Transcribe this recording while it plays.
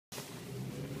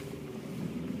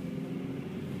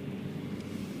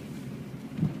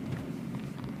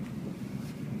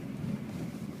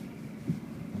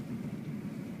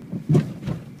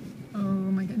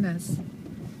goodness.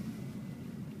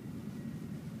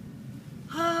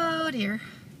 Oh dear.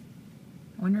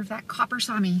 I wonder if that copper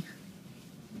saw me.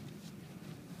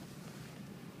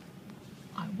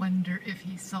 I wonder if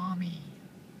he saw me.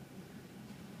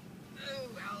 Oh,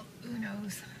 well, who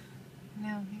knows?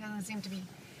 No, he doesn't seem to be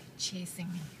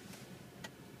chasing me.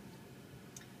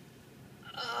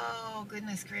 Oh,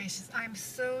 goodness gracious. I'm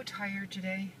so tired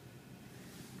today.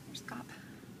 There's Cop.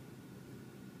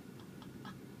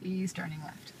 He's turning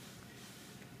left.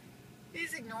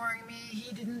 He's ignoring me.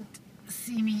 He didn't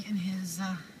see me in his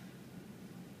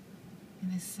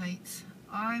sights.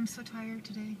 I'm so tired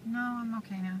today. No, I'm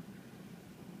okay now.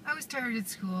 I was tired at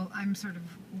school. I'm sort of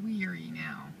weary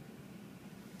now.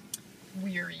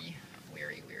 Weary.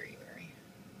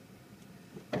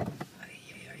 Oh,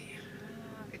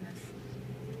 goodness.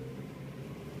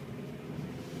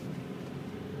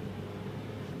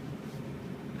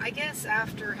 I guess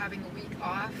after having a week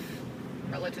off,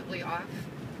 relatively off,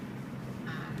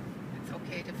 it's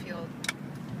okay to feel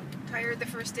tired the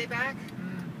first day back.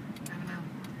 I don't know.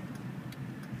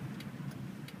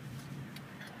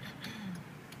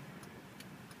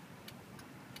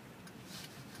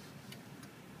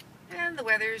 And the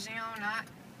weather's, not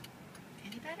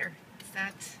any better. It's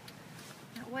that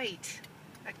white,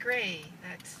 that gray,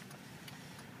 that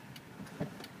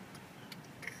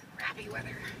crappy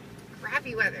weather.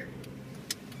 Crappy weather.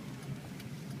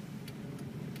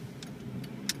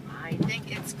 I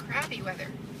think it's crappy weather.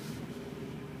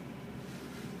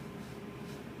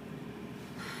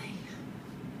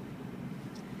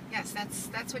 Yes,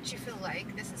 that's what you feel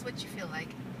like. This is what you feel like.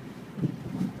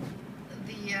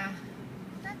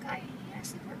 That guy, he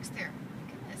actually works there.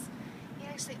 My goodness. He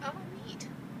actually, oh, neat.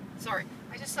 Sorry,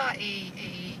 I just saw a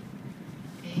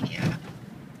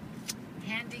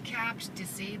handicapped,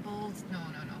 disabled, no,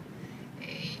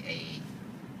 a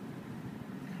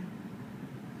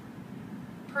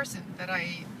person that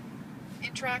I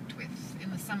interact with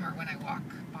in the summer when I walk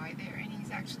by there, and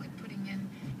he's actually bringing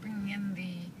in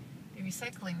the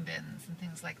recycling bins and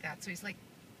things like that. So he's like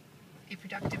a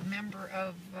productive member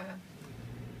of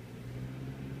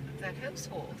that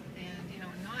household, and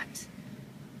not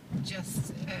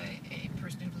just a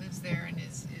person who lives there and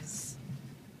is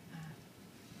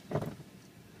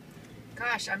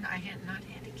gosh, I'm not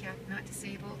handicapped, not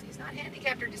disabled. He's not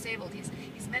handicapped or disabled.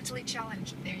 He's mentally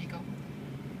challenged. There you go.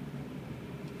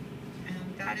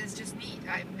 And that is just neat.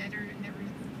 I've never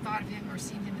thought of him or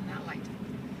seen him in that light.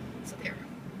 So there.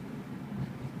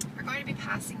 We're going to be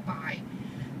passing by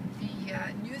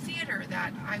the new theater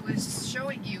that I was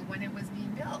showing you when it was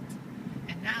being built.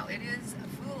 And now it is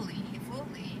fully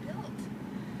built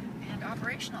and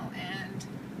operational and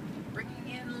bringing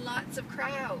in lots of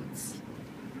crowds.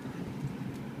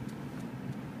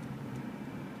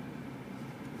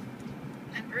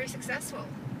 And very successful.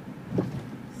 So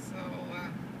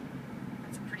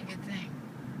that's a pretty good thing,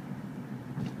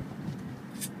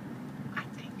 I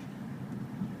think.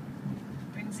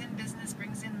 Brings in business,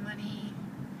 brings in money,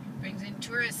 brings in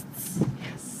tourists.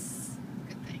 Yes,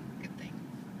 good thing, good thing.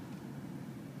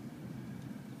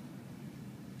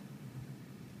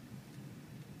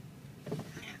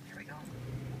 Yeah, there we go.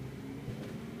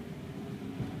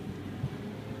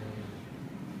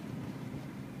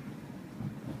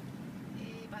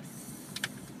 Hey, bus.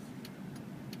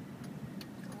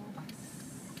 Go bus.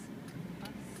 Go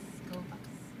bus. Go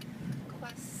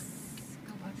bus.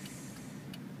 Go bus.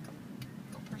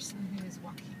 Go person who is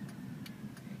walking.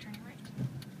 Are you turning right?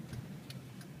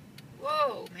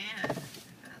 Whoa, man.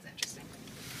 That was interesting.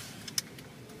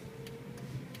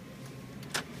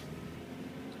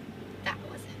 That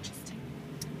was interesting.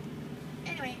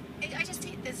 Anyway, I just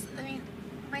hate this. I mean,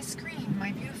 my screen,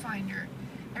 my viewfinder,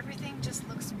 everything just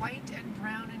looks white and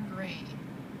brown and gray.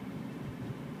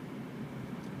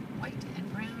 White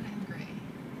and brown and gray.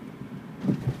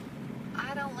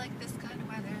 I don't like this kind of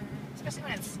weather, especially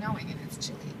when it's snowing and it's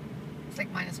chilly. It's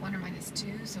like -1 or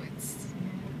 -2, so it's...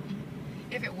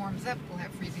 If it warms up, we'll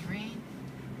have freezing rain,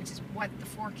 which is what the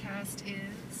forecast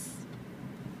is.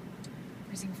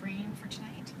 Freezing rain for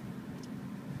tonight.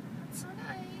 Not so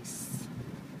nice.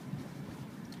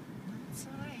 Not so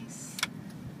nice.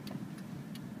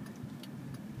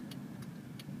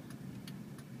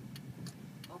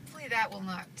 Hopefully that will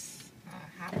not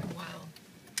happen while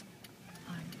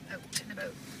I'm out and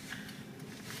about.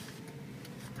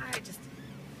 I just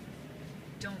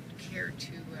don't care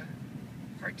to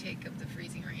partake of the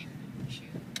freezing rain issue.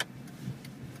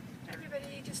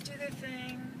 Everybody just do their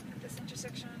thing at this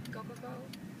intersection. Go, go, go.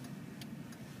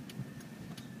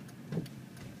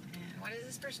 And what is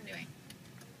this person doing?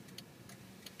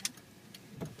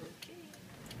 Okay.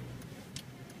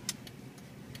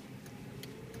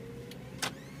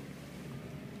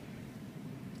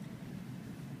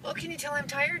 Oh, can you tell I'm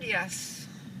tired? Yes.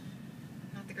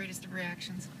 Not the greatest of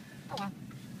reactions. Oh well.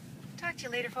 Talk to you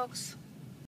later, folks.